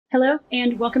Hello,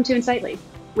 and welcome to Insightly.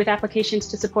 With applications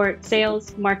to support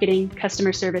sales, marketing,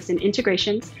 customer service, and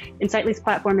integrations, Insightly's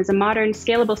platform is a modern,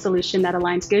 scalable solution that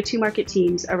aligns go-to-market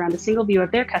teams around a single view of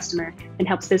their customer and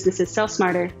helps businesses sell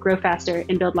smarter, grow faster,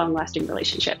 and build long-lasting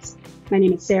relationships. My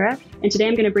name is Sarah, and today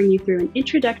I'm going to bring you through an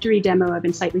introductory demo of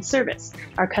Insightly Service,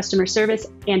 our customer service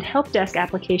and help desk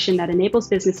application that enables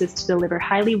businesses to deliver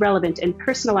highly relevant and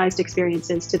personalized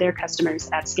experiences to their customers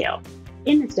at scale.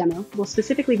 In this demo, we'll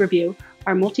specifically review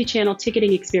our multi-channel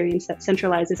ticketing experience that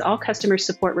centralizes all customer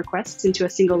support requests into a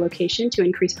single location to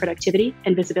increase productivity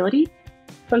and visibility,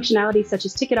 functionalities such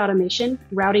as ticket automation,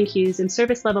 routing queues, and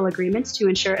service level agreements to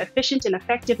ensure efficient and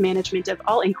effective management of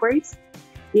all inquiries,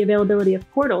 the availability of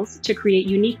portals to create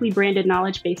uniquely branded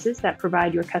knowledge bases that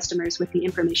provide your customers with the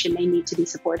information they need to be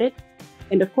supported,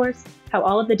 and of course, how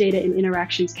all of the data and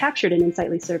interactions captured in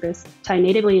Insightly Service tie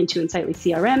natively into Insightly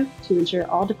CRM to ensure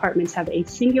all departments have a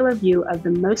singular view of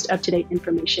the most up-to-date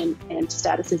information and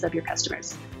statuses of your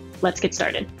customers. Let's get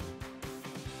started.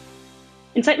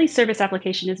 Insightly's service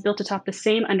application is built atop the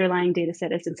same underlying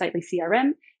dataset as Insightly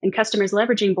CRM, and customers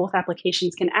leveraging both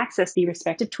applications can access the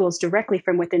respective tools directly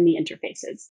from within the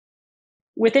interfaces.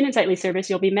 Within Insightly Service,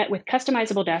 you'll be met with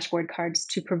customizable dashboard cards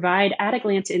to provide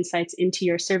at-a-glance insights into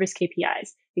your service KPIs,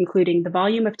 including the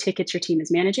volume of tickets your team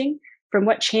is managing, from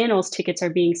what channels tickets are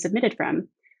being submitted from,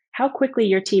 how quickly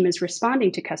your team is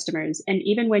responding to customers, and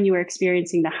even when you are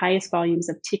experiencing the highest volumes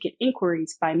of ticket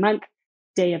inquiries by month,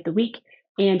 day of the week,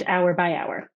 and hour by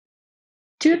hour.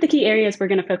 Two of the key areas we're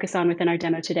going to focus on within our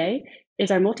demo today is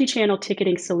our multi-channel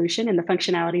ticketing solution and the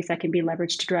functionalities that can be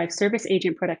leveraged to drive service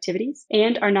agent productivities,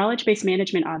 and our knowledge-based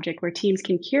management object where teams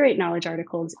can curate knowledge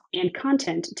articles and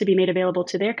content to be made available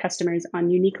to their customers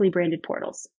on uniquely branded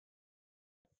portals.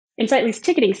 Insightly's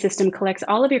ticketing system collects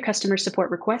all of your customer support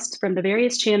requests from the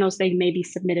various channels they may be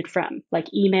submitted from,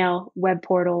 like email, web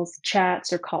portals,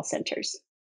 chats, or call centers.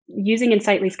 Using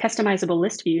Insightly's customizable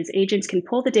list views, agents can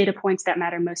pull the data points that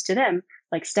matter most to them,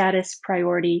 like status,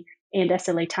 priority, and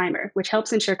SLA timer, which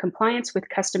helps ensure compliance with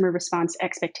customer response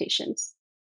expectations.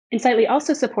 Insightly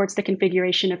also supports the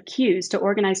configuration of queues to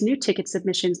organize new ticket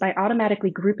submissions by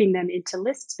automatically grouping them into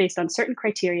lists based on certain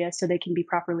criteria so they can be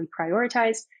properly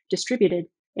prioritized, distributed,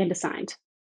 and assigned.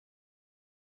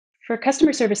 For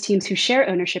customer service teams who share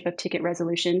ownership of ticket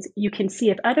resolutions, you can see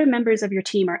if other members of your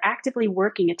team are actively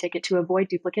working a ticket to avoid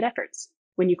duplicate efforts.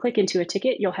 When you click into a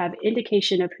ticket, you'll have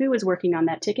indication of who is working on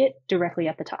that ticket directly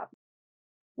at the top.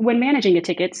 When managing a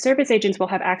ticket, service agents will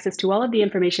have access to all of the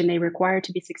information they require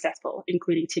to be successful,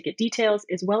 including ticket details,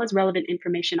 as well as relevant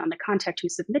information on the contact who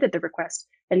submitted the request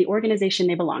and the organization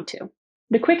they belong to.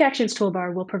 The Quick Actions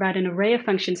toolbar will provide an array of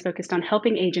functions focused on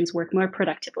helping agents work more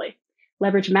productively.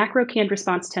 Leverage macro canned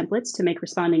response templates to make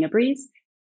responding a breeze,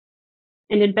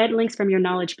 and embed links from your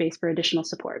knowledge base for additional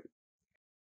support.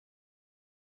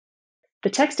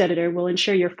 The text editor will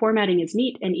ensure your formatting is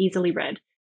neat and easily read.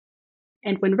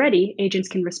 And when ready, agents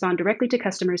can respond directly to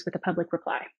customers with a public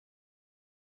reply.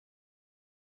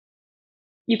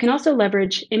 You can also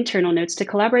leverage internal notes to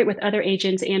collaborate with other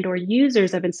agents and/or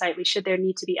users of Insightly should there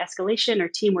need to be escalation or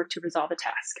teamwork to resolve a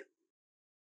task.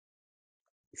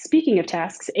 Speaking of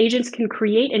tasks, agents can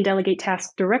create and delegate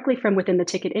tasks directly from within the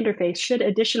ticket interface should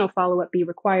additional follow-up be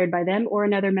required by them or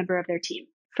another member of their team.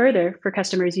 Further, for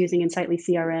customers using Insightly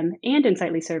CRM and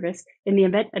Insightly Service, in the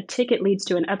event a ticket leads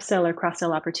to an upsell or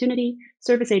cross-sell opportunity,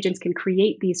 service agents can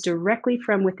create these directly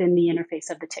from within the interface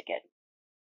of the ticket.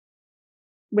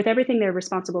 With everything they're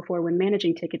responsible for when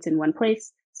managing tickets in one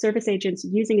place, service agents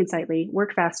using Insightly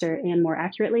work faster and more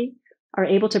accurately, are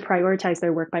able to prioritize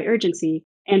their work by urgency,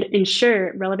 and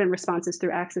ensure relevant responses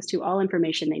through access to all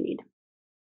information they need.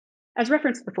 As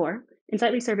referenced before,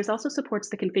 Insightly Service also supports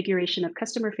the configuration of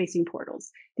customer-facing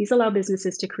portals. These allow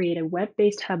businesses to create a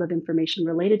web-based hub of information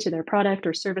related to their product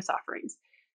or service offerings.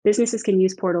 Businesses can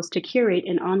use portals to curate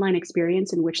an online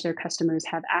experience in which their customers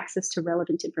have access to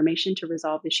relevant information to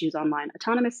resolve issues online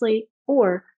autonomously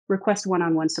or request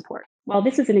one-on-one support. While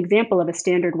this is an example of a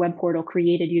standard web portal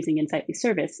created using Insightly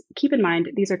Service, keep in mind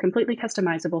these are completely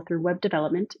customizable through web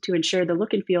development to ensure the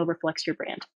look and feel reflects your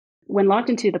brand. When logged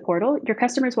into the portal, your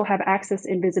customers will have access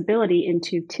and visibility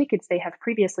into tickets they have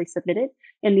previously submitted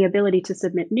and the ability to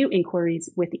submit new inquiries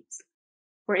with ease.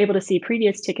 We're able to see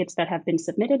previous tickets that have been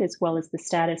submitted as well as the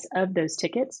status of those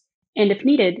tickets, and if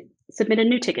needed, submit a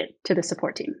new ticket to the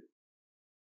support team.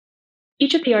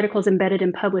 Each of the articles embedded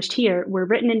and published here were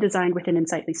written and designed within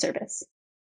Insightly Service.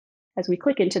 As we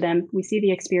click into them, we see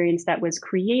the experience that was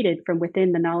created from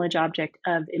within the knowledge object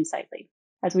of Insightly.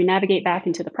 As we navigate back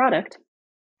into the product,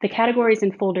 the categories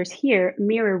and folders here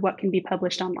mirror what can be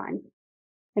published online.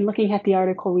 And looking at the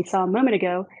article we saw a moment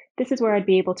ago, This is where I'd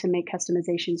be able to make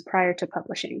customizations prior to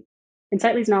publishing.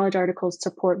 Insightly's knowledge articles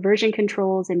support version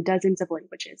controls in dozens of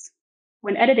languages.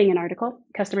 When editing an article,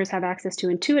 customers have access to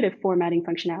intuitive formatting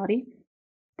functionality,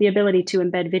 the ability to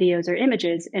embed videos or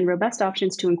images, and robust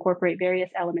options to incorporate various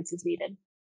elements as needed.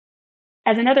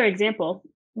 As another example,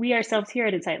 we ourselves here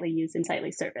at Insightly use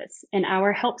Insightly Service, and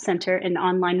our help center and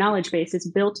online knowledge base is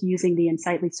built using the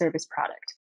Insightly Service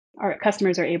product. Our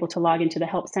customers are able to log into the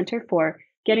help center for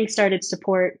getting started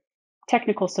support,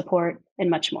 technical support, and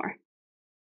much more.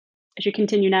 As you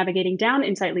continue navigating down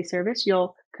Insightly Service,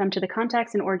 you'll come to the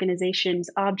contacts and organizations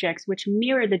objects, which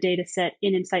mirror the data set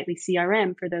in Insightly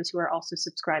CRM for those who are also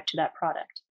subscribed to that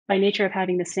product. By nature of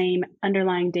having the same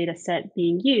underlying data set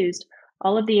being used,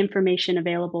 all of the information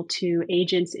available to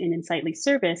agents in Insightly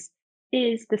Service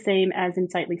is the same as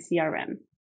Insightly CRM.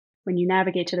 When you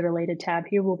navigate to the related tab,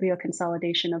 here will be a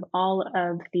consolidation of all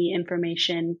of the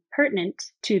information pertinent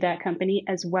to that company,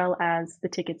 as well as the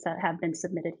tickets that have been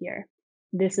submitted here.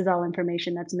 This is all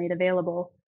information that's made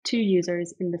available to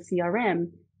users in the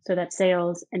CRM so that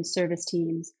sales and service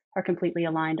teams are completely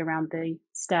aligned around the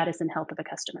status and health of a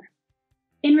customer.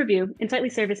 In review, Insightly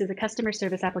Service is a customer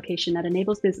service application that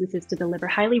enables businesses to deliver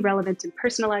highly relevant and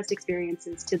personalized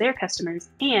experiences to their customers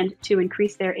and to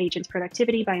increase their agents'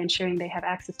 productivity by ensuring they have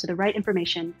access to the right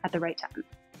information at the right time.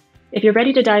 If you're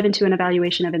ready to dive into an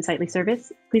evaluation of Insightly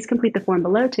Service, please complete the form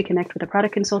below to connect with a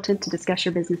product consultant to discuss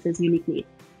your business's unique need.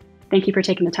 Thank you for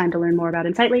taking the time to learn more about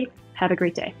Insightly. Have a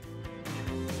great day.